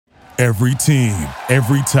Every team,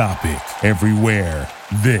 every topic, everywhere.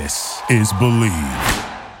 This is Believe.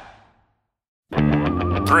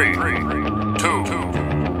 3, 2,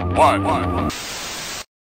 1.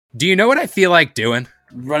 Do you know what I feel like doing?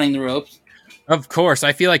 Running the ropes. Of course,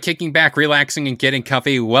 I feel like kicking back, relaxing, and getting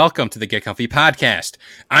comfy. Welcome to the Get Comfy podcast.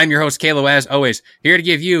 I'm your host, Kalo, as always, here to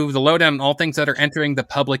give you the lowdown on all things that are entering the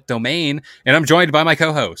public domain, and I'm joined by my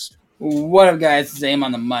co-host. What up, guys? It's Aim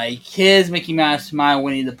on the mic. His Mickey Mouse, my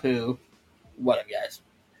Winnie the Pooh. What up, guys?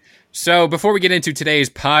 So before we get into today's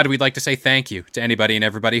pod, we'd like to say thank you to anybody and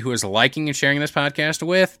everybody who is liking and sharing this podcast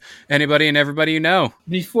with anybody and everybody you know.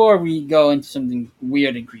 Before we go into something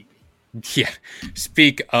weird and creepy. Yeah,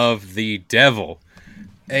 speak of the devil.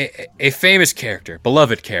 A famous character,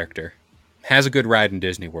 beloved character, has a good ride in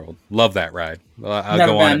Disney World. Love that ride.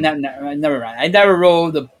 Never ride. I never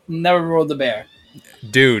rode the bear.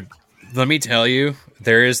 Dude, let me tell you,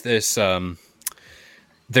 there's this, I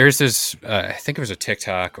think it was a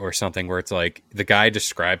TikTok or something where it's like the guy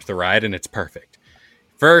describes the ride and it's perfect.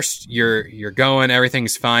 First, you're going,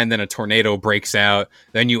 everything's fine. Then a tornado breaks out.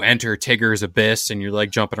 Then you enter Tigger's abyss and you're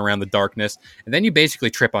like jumping around the darkness. And then you basically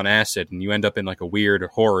trip on acid and you end up in like a weird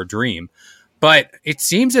horror dream. But it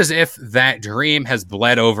seems as if that dream has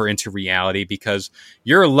bled over into reality because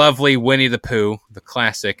your lovely Winnie the Pooh, the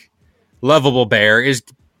classic lovable bear, is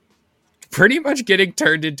pretty much getting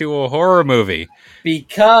turned into a horror movie.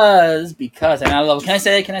 Because, and I love. Can I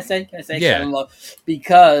say? Yeah.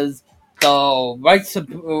 Because the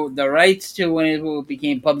rights to Winnie the Pooh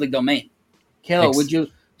became public domain. Kayla, would you,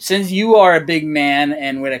 since you are a big man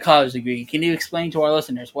and with a college degree, can you explain to our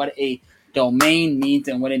listeners what a domain means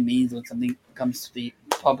and what it means when something comes to the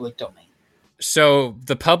public domain? So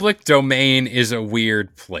the public domain is a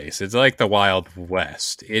weird place. It's like the Wild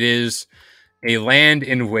West. It is a land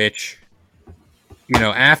in which,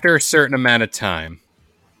 after a certain amount of time,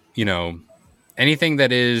 anything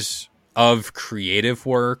that is of creative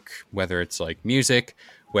work, whether it's like music,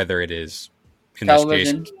 whether it is, in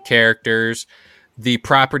television, this case, characters, the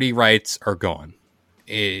property rights are gone.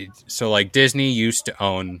 So like Disney used to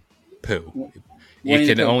own Pooh. You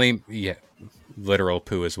can only, literal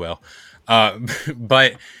Pooh as well.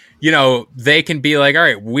 But, they can be like, all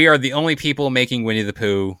right, we are the only people making Winnie the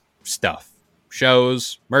Pooh stuff.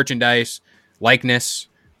 Shows, merchandise, likeness,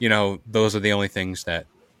 those are the only things that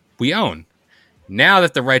we own. Now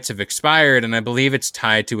that the rights have expired, and I believe it's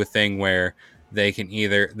tied to a thing where they didn't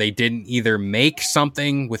either make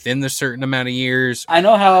something within the certain amount of years. I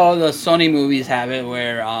know how the Sony movies have it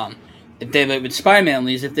where if they with Spider-Man at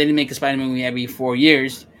least, if they didn't make a Spider-Man movie every 4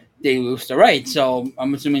 years, they lose the rights. So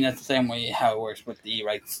I'm assuming that's the same way how it works with the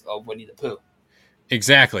rights of Winnie the Pooh.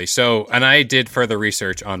 Exactly. So, and I did further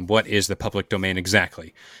research on what is the public domain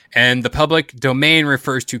exactly. And the public domain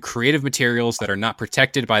refers to creative materials that are not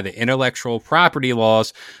protected by the intellectual property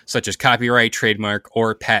laws, such as copyright, trademark,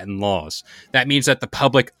 or patent laws. That means that the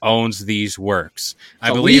public owns these works.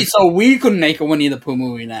 So we could make a Winnie the Pooh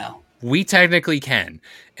movie now. We technically can.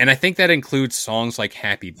 And I think that includes songs like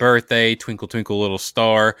Happy Birthday, Twinkle Twinkle Little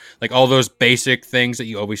Star, like all those basic things that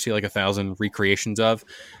you always see like 1,000 recreations of.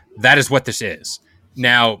 That is what this is.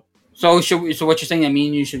 Now, so what you're saying? I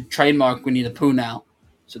mean, you should trademark Winnie the Pooh now,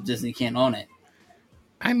 so Disney can't own it.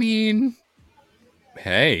 I mean,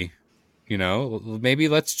 hey, maybe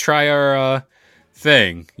let's try our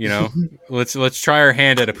thing. Let's try our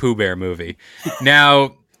hand at a Pooh Bear movie.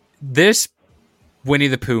 Now, this Winnie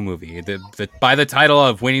the Pooh movie, by the title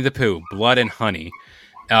of Winnie the Pooh, Blood and Honey,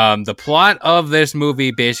 the plot of this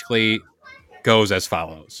movie basically goes as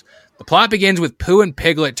follows. The plot begins with Pooh and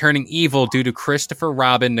Piglet turning evil due to Christopher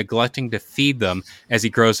Robin neglecting to feed them as he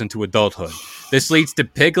grows into adulthood. This leads to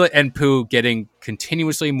Piglet and Pooh getting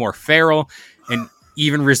continuously more feral and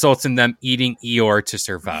even results in them eating Eeyore to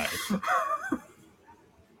survive.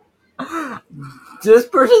 This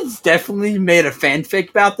person's definitely made a fanfic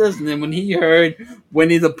about this, and then when he heard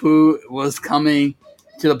Winnie the Pooh was coming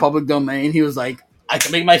to the public domain, he was like, I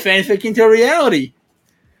can make my fanfic into a reality.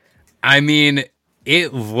 I mean,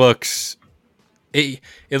 it looks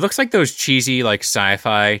like those cheesy like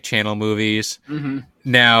sci-fi channel movies. Mm-hmm.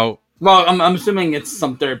 Now, well, I'm assuming it's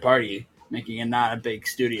some third party making it, not a big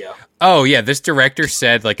studio. Oh yeah, this director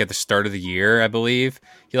said like at the start of the year, I believe,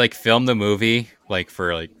 he like filmed the movie like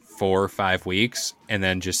for like 4 or 5 weeks, and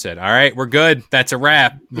then just said, "All right, we're good. That's a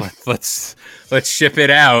wrap. Let's ship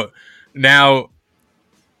it out." Now,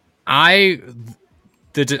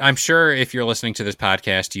 I'm sure if you're listening to this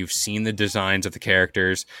podcast, you've seen the designs of the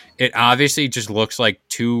characters. It obviously just looks like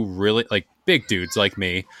two really like big dudes like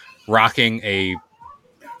me rocking a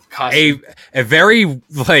very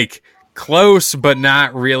like close but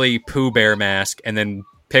not really Pooh Bear mask, and then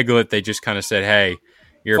Piglet, they just kind of said, hey,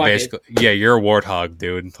 you're Fuck basically, you're a warthog,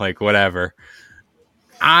 dude. Like, whatever.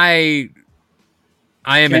 I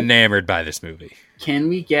am enamored by this movie. Can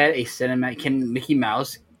we get a cinematic? Can Mickey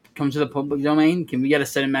Mouse come to the public domain? Can we get a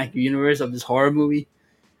cinematic universe of this horror movie?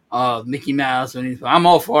 Mickey Mouse. I'm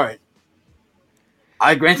all for it.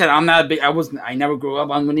 Granted, I'm not a big. I never grew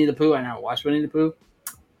up on Winnie the Pooh. I never watched Winnie the Pooh.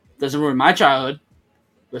 Doesn't ruin my childhood.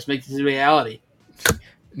 Let's make this a reality.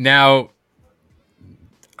 Now,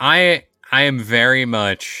 I am very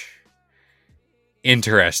much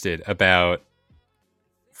interested about.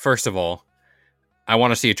 First of all, I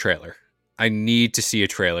want to see a trailer. I need to see a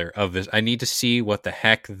trailer of this. I need to see what the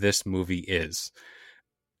heck this movie is.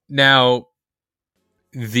 Now,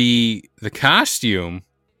 the costume,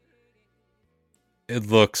 it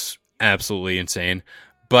looks absolutely insane,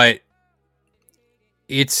 but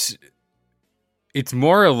it's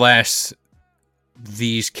more or less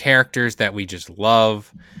these characters that we just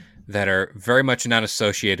love that are very much not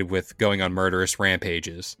associated with going on murderous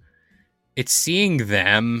rampages. It's seeing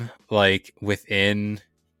them like within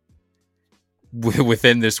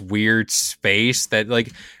this weird space that,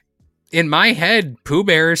 like, in my head, Pooh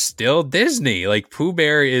Bear is still Disney. Like, Pooh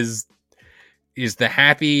Bear is the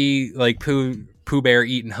happy, like, Pooh Bear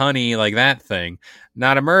eating honey, like that thing,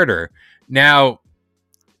 not a murder. Now,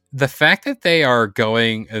 the fact that they are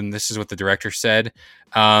going, and this is what the director said,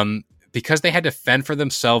 because they had to fend for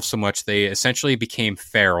themselves so much, they essentially became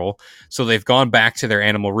feral. So they've gone back to their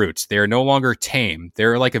animal roots. They are no longer tame.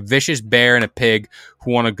 They're like a vicious bear and a pig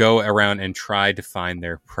who want to go around and try to find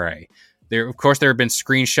their prey. Of course, there have been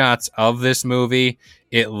screenshots of this movie.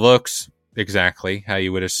 It looks exactly how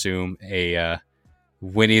you would assume a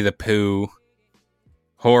Winnie the Pooh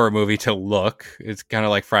horror movie to look. It's kind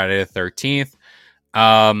of like Friday the 13th.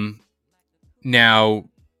 Now,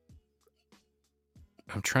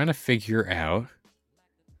 I'm trying to figure out.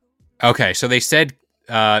 Okay, so they said,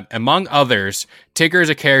 among others, Tigger is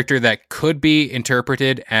a character that could be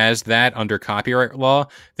interpreted as that under copyright law.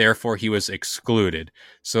 Therefore, he was excluded.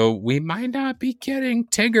 So we might not be getting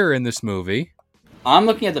Tigger in this movie. I'm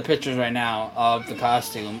looking at the pictures right now of the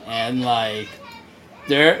costume, and like,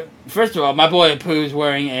 first of all, my boy Pooh's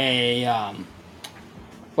wearing a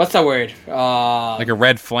what's that word? Like a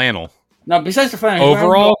red flannel. No, besides the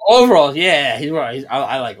flannel, overalls. Yeah, he's right.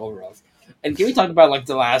 I like overalls. And can we talk about like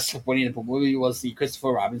the last Winnie the Pooh movie was the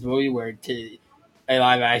Christopher Robin movie where a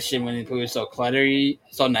live action Winnie the Pooh is so cluttery,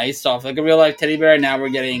 so nice, soft like a real life teddy bear. Now we're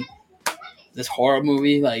getting this horror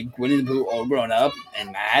movie like Winnie the Pooh all grown up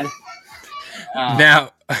and mad.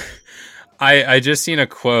 Now, I just seen a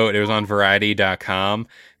quote. It was on Variety.com,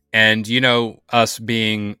 and you know, us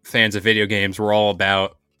being fans of video games, we're all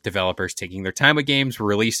about developers taking their time with games,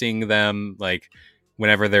 releasing them like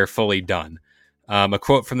whenever they're fully done. A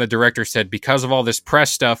quote from the director said, because of all this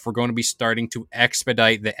press stuff, we're going to be starting to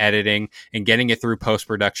expedite the editing and getting it through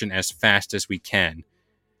post-production as fast as we can.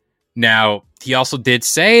 Now, he also did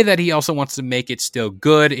say that he also wants to make it still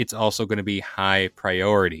good. It's also going to be high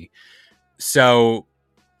priority. So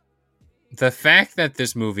the fact that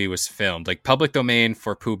this movie was filmed, like public domain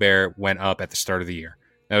for Pooh Bear went up at the start of the year.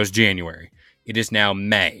 That was January. It is now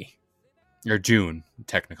May, or June,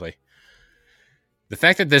 technically. The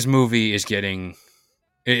fact that this movie is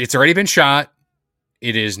it's already been shot.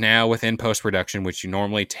 It is now within post-production, which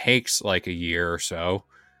normally takes like a year or so.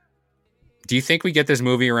 Do you think we get this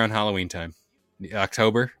movie around Halloween time?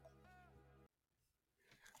 October?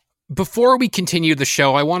 Before we continue the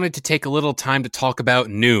show, I wanted to take a little time to talk about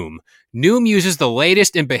Noom. Noom uses the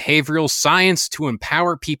latest in behavioral science to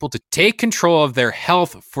empower people to take control of their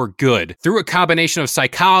health for good through a combination of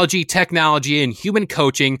psychology, technology, and human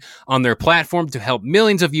coaching on their platform to help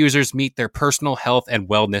millions of users meet their personal health and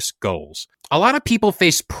wellness goals. A lot of people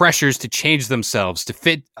face pressures to change themselves to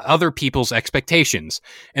fit other people's expectations,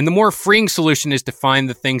 and the more freeing solution is to find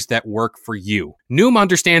the things that work for you. Noom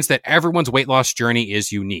understands that everyone's weight loss journey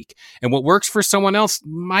is unique, and what works for someone else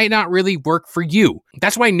might not really work for you.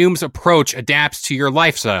 That's why Noom's approach adapts to your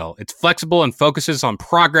lifestyle. It's flexible and focuses on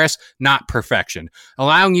progress, not perfection,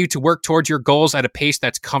 allowing you to work towards your goals at a pace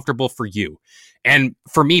that's comfortable for you. And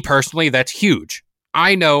for me personally, that's huge.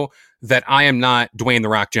 I know that I am not Dwayne The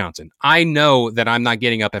Rock Johnson. I know that I'm not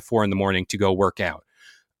getting up at 4 a.m. to go work out.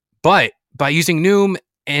 But by using Noom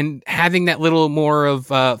and having that little more of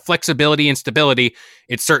flexibility and stability,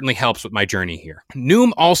 it certainly helps with my journey here.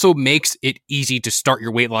 Noom also makes it easy to start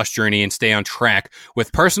your weight loss journey and stay on track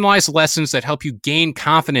with personalized lessons that help you gain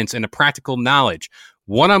confidence and a practical knowledge.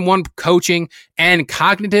 one-on-one coaching, and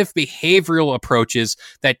cognitive behavioral approaches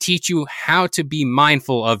that teach you how to be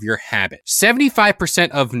mindful of your habits. 75%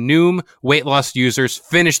 of Noom weight loss users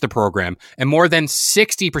finished the program, and more than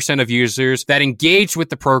 60% of users that engaged with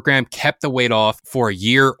the program kept the weight off for a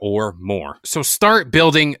year or more. So start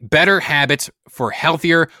building better habits for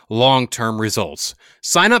healthier long-term results.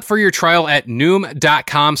 Sign up for your trial at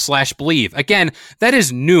Noom.com/believe. Again, that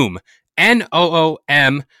is Noom,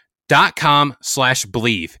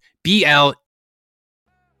 NOOM.com/believe. BL.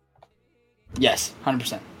 Yes,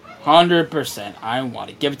 100%. 100%. I want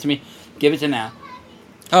it. Give it to me. Give it to now.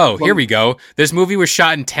 Oh, here we go. This movie was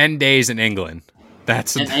shot in 10 days in England.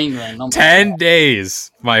 That's In England. 10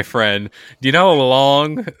 days, my friend. Do you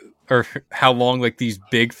know how long like these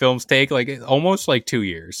big films take? Like almost like 2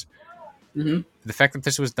 years. Mm-hmm. The fact that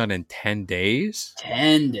this was done in 10 days?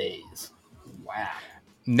 10 days. Wow.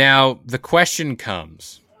 Now, the question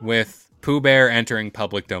comes with Pooh Bear entering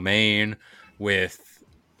public domain, with,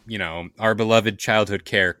 our beloved childhood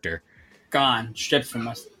character. Gone. Stripped from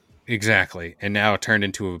us. Exactly. And now turned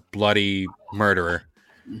into a bloody murderer.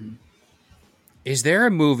 Mm-hmm. Is there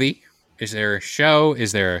a movie? Is there a show?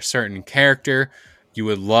 Is there a certain character you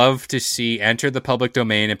would love to see enter the public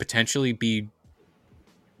domain and potentially be,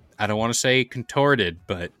 I don't want to say contorted,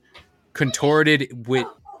 but contorted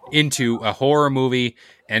into a horror movie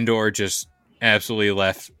and or just absolutely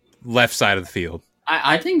left side of the field?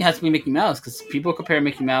 I think it has to be Mickey Mouse, because people compare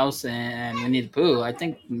Mickey Mouse and Winnie the Pooh. I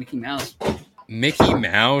think Mickey Mouse. Mickey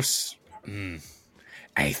Mouse?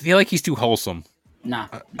 I feel like he's too wholesome. Nah.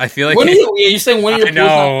 I feel like you're saying Winnie the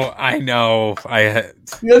Pooh? I know.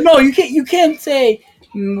 No, you can't say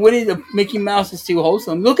Mickey Mouse is too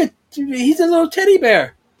wholesome. Look at, he's a little teddy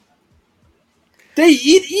bear. They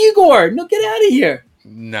eat Igor. No, get out of here.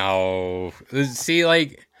 No. See,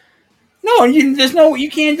 like... No, you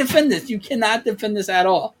can't defend this. You cannot defend this at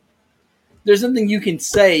all. There's nothing you can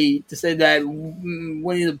say to say that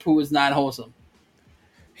Winnie the Pooh is not wholesome.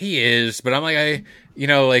 He is, but I'm like,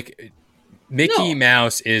 Mickey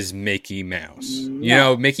Mouse is Mickey Mouse.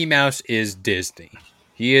 No. Mickey Mouse is Disney.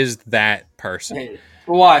 He is that person.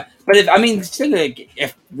 Why? But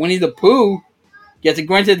if Winnie the Pooh gets it,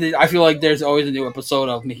 granted, I feel like there's always a new episode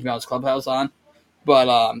of Mickey Mouse Clubhouse on.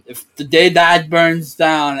 But if the day that burns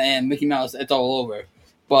down and Mickey Mouse, it's all over.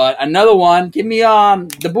 But another one, give me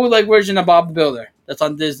the bootleg version of Bob the Builder. That's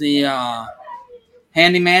on Disney.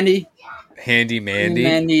 Handy Mandy,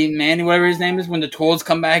 whatever his name is. When the Trolls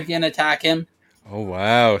come back and attack him. Oh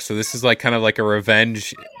wow! So this is like kind of like a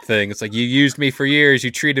revenge thing. It's like, you used me for years,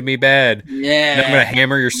 you treated me bad. Yeah. And I'm gonna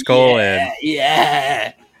hammer your skull in.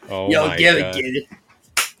 Yeah. Oh Yo, my get God. it.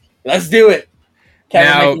 Let's do it.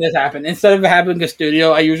 Kevin's making this happen. Instead of it happening in a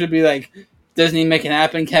studio, I usually be like, Disney, make it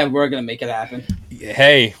happen. Kev, we're going to make it happen.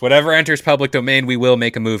 Hey, whatever enters public domain, we will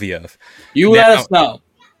make a movie of. Let us know.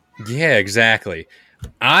 Yeah, exactly.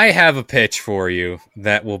 I have a pitch for you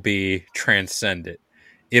that will be transcendent.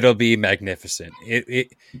 It'll be magnificent.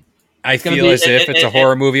 I feel as if it's a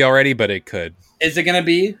horror movie already, but it could. Is it going to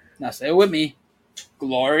be, now say it with me,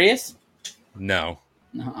 glorious? No.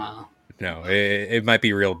 Uh-uh. No, it might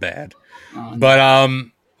be real bad. Oh, no.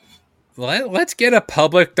 But let's get a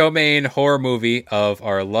public domain horror movie of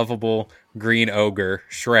our lovable green ogre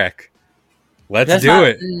Shrek. Let's do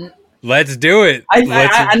it. Let's do it. I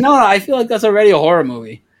know. I feel like that's already a horror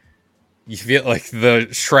movie. You feel like the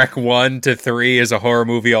Shrek 1 to 3 is a horror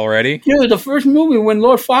movie already? Dude, the first movie when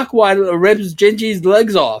Lord Farquaad rips Gingy's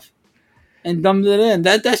legs off and dumps it in.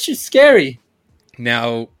 That's just scary.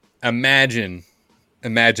 Now, imagine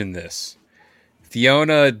this.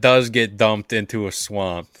 Fiona does get dumped into a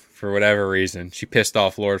swamp for whatever reason. She pissed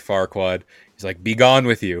off Lord Farquaad. He's like, be gone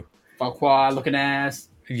with you. Farquaad looking ass.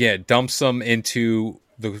 Yeah, dumps them into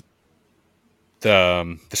the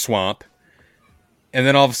swamp. And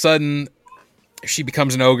then all of a sudden, she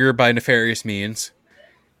becomes an ogre by nefarious means.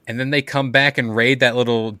 And then they come back and raid that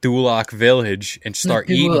little Duloc village and start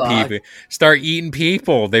eating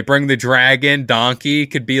people. They bring the dragon. Donkey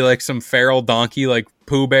could be like some feral donkey like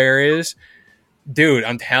Pooh Bear is. Dude,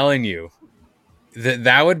 I'm telling you,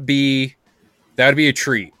 that would be a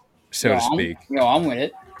treat, so to speak. I'm with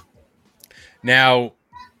it. Now,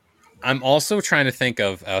 I'm also trying to think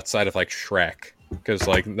of outside of like Shrek, because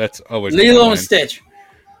like that's always Lilo and Stitch.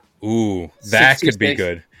 Ooh, that could be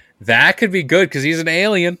good. That could be good because he's an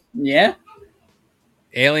alien. Yeah,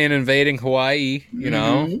 alien invading Hawaii.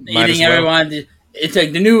 Eating everyone. It's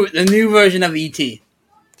like the new version of E.T.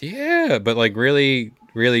 Yeah, but like really,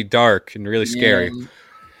 really dark and really scary.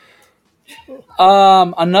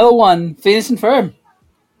 Yeah. Another one, Phineas and Ferb.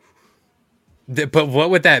 But what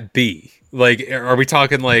would that be? Like, are we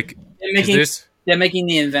talking like they're making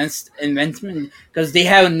the investment because they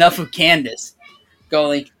have enough of Candace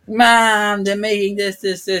going, Mom, they're making this.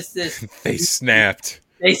 They snapped.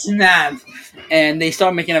 They snap, and they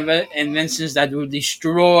start making inventions that will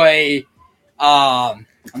destroy.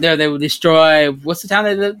 They will destroy. What's the town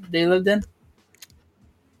they lived in?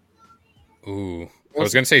 Ooh, I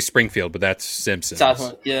was gonna say Springfield, but that's Simpsons. South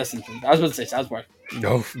Park. Yeah, that's Simpsons. I was about to say South Park.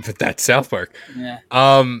 No, but that's South Park. Yeah.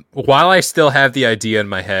 While I still have the idea in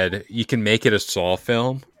my head, you can make it a Saw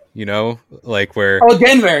film. You know, like where. Oh,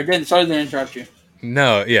 Denver. Sorry to interrupt you.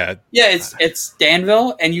 No, yeah. Yeah, it's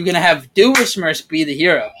Danville, and you're gonna have Duismers be the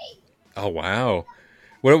hero. Oh wow!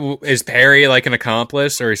 What is Perry like an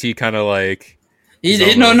accomplice, or is he kind of like?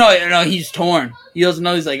 No. He's torn. He doesn't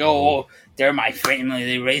know. He's like, oh, they're my family.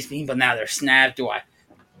 They raised me, but now they're snapped. Do I?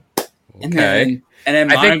 Okay. And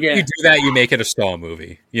then I think if you do that, you make it a Saw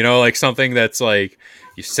movie. You know, like something that's like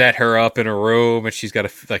you set her up in a room and she's got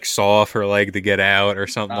to like saw off her leg to get out, or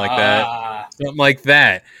something like that. Something like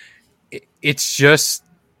that. It's just,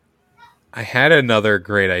 I had another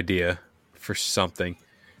great idea for something.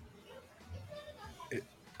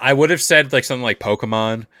 I would have said like something like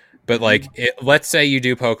Pokemon, but like, let's say you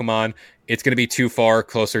do Pokemon, it's going to be too far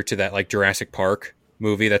closer to that like Jurassic Park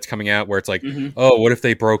movie that's coming out where it's like, oh, what if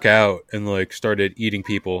they broke out and like started eating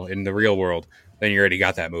people in the real world? Then you already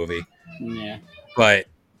got that movie. Yeah. But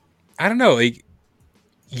I don't know, like,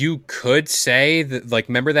 you could say that, like,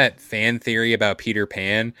 remember that fan theory about Peter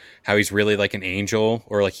Pan, how he's really like an angel,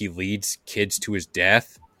 or like he leads kids to his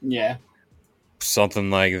death? Yeah. Something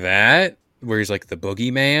like that, where he's like the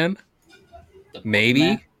boogeyman.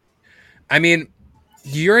 Maybe. I mean,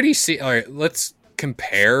 you already see. All right, let's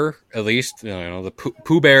compare at least. You know, the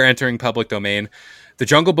Pooh Bear entering public domain. The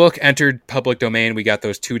Jungle Book entered public domain. We got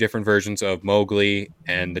those two different versions of Mowgli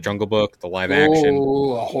and the Jungle Book, the live action.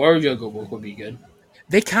 Oh, a horror Jungle Book would be good.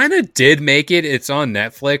 They kind of did make it. It's on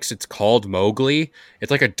Netflix. It's called Mowgli.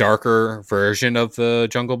 It's like a darker version of the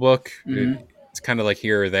Jungle Book. It's kind of like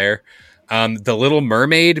here or there. The Little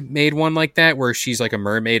Mermaid made one like that, where she's like a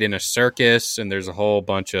mermaid in a circus, and there's a whole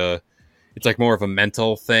bunch of. It's like more of a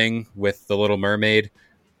mental thing with the Little Mermaid.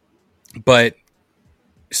 But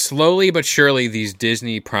slowly but surely, these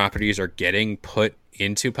Disney properties are getting put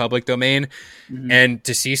into public domain, and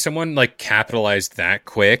to see someone like capitalize that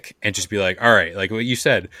quick and just be like, all right, like what you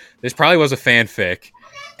said, this probably was a fanfic,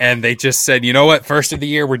 and they just said, you know what, first of the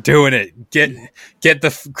year, we're doing it. Get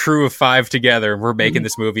the crew of 5 together, and we're making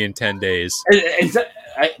this movie in 10 days. The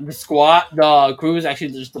crew is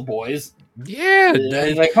actually just the boys. Yeah,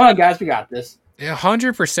 it's like, come on, guys, we got this.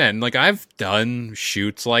 100%. Like, I've done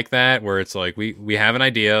shoots like that where it's like we have an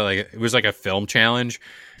idea, like it was like a film challenge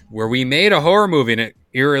where we made a horror movie, and it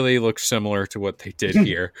eerily looks similar to what they did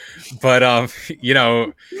here. But, you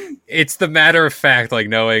know, it's the matter of fact, like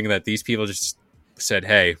knowing that these people just said,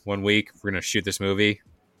 hey, 1 week, we're going to shoot this movie,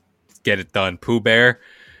 get it done. Pooh Bear,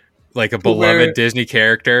 like a beloved Disney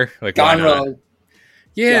character. Like, why not?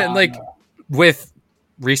 Yeah, like with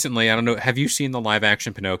recently, I don't know, have you seen the live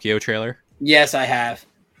action Pinocchio trailer? Yes, I have.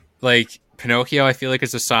 Like, Pinocchio, I feel like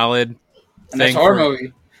is a solid thing. Horror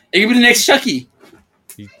movie. It could be the next Chucky.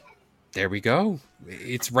 There we go.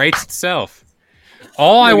 It's writes itself.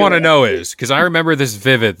 All I want to know is, because I remember this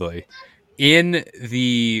vividly, in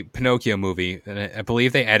the Pinocchio movie, and I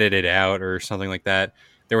believe they edited it out or something like that,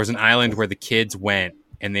 there was an island where the kids went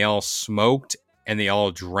and they all smoked and they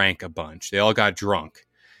all drank a bunch. They all got drunk.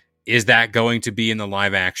 Is that going to be in the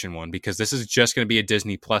live action one? Because this is just going to be a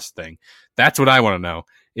Disney Plus thing. That's what I want to know.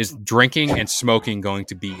 Is drinking and smoking going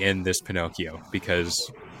to be in this Pinocchio?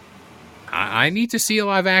 Because I need to see a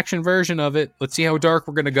live action version of it. Let's see how dark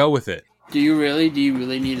we're going to go with it. Do you really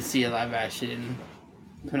need to see a live action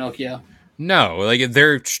Pinocchio? No, like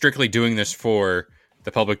they're strictly doing this for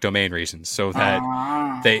the public domain reasons, so that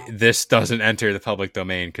this doesn't enter the public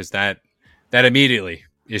domain, because that immediately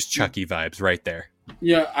is Chucky vibes right there.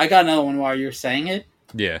 Yeah, I got another one while you're saying it.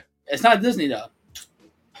 Yeah. It's not Disney, though.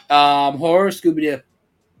 Horror Scooby-Doo.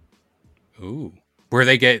 Ooh. Where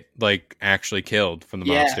they get, like, actually killed from the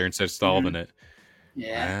monster instead of solving it.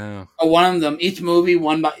 Yeah. Wow. One of them, each movie,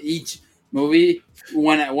 one of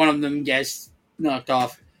them gets knocked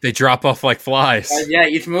off. They drop off like flies. Yeah,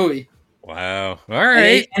 each movie. Wow. All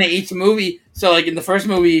right. And each movie, so, like, in the first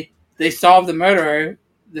movie, they solve the murderer,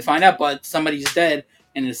 they find out, but somebody's dead.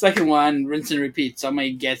 And the second one, rinse and repeat.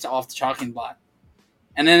 Somebody gets off the chopping block.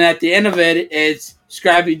 And then at the end of it, it's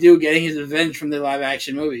Scrappy-Doo getting his revenge from the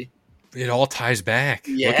live-action movie. It all ties back.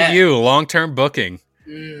 Yeah. Look at you, long-term booking.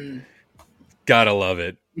 Gotta love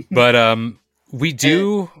it. But we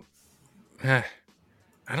do... I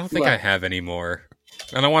don't think I have any more.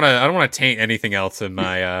 I don't want to taint anything else in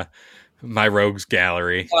my My Rogues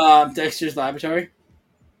Gallery. Dexter's Laboratory.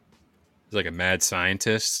 It's like a mad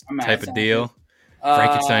scientist A mad type of scientist. deal.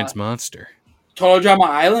 Frankenstein's monster. Total Drama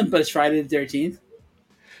Island, but it's Friday the 13th.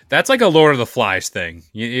 That's like a Lord of the Flies thing.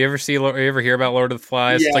 You ever hear about Lord of the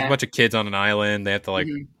Flies? It's like Yeah. a bunch of kids on an island. They have to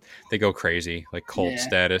Mhm. they go crazy, like cult Yeah.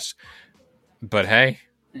 status. But hey,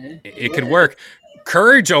 Yeah. it could work.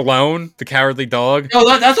 Courage Alone, the Cowardly Dog.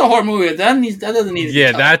 No, that's a horror movie. That doesn't need. To be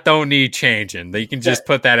Yeah, tough. that don't need changing. You can just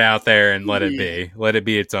put that out there and let it Yeah. be. Let it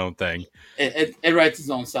be its own thing. It writes its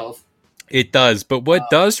own self. It does, but what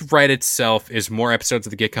does write itself is more episodes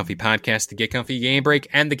of the Get Comfy podcast, the Get Comfy Game Break,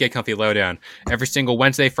 and the Get Comfy Lowdown. Every single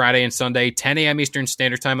Wednesday, Friday, and Sunday, 10 a.m. Eastern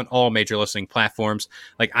Standard Time on all major listening platforms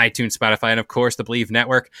like iTunes, Spotify, and of course the Believe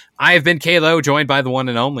Network. I have been Kalo, joined by the one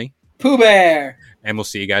and only, Pooh Bear. and we'll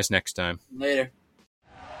see you guys next time. Later.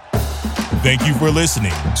 Thank you for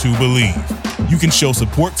listening to Believe. You can show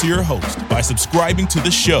support to your host by subscribing to the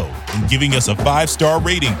show and giving us a 5-star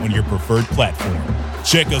rating on your preferred platform.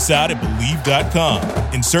 Check us out at Believe.com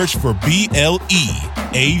and search for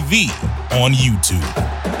BLEAV on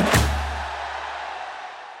YouTube.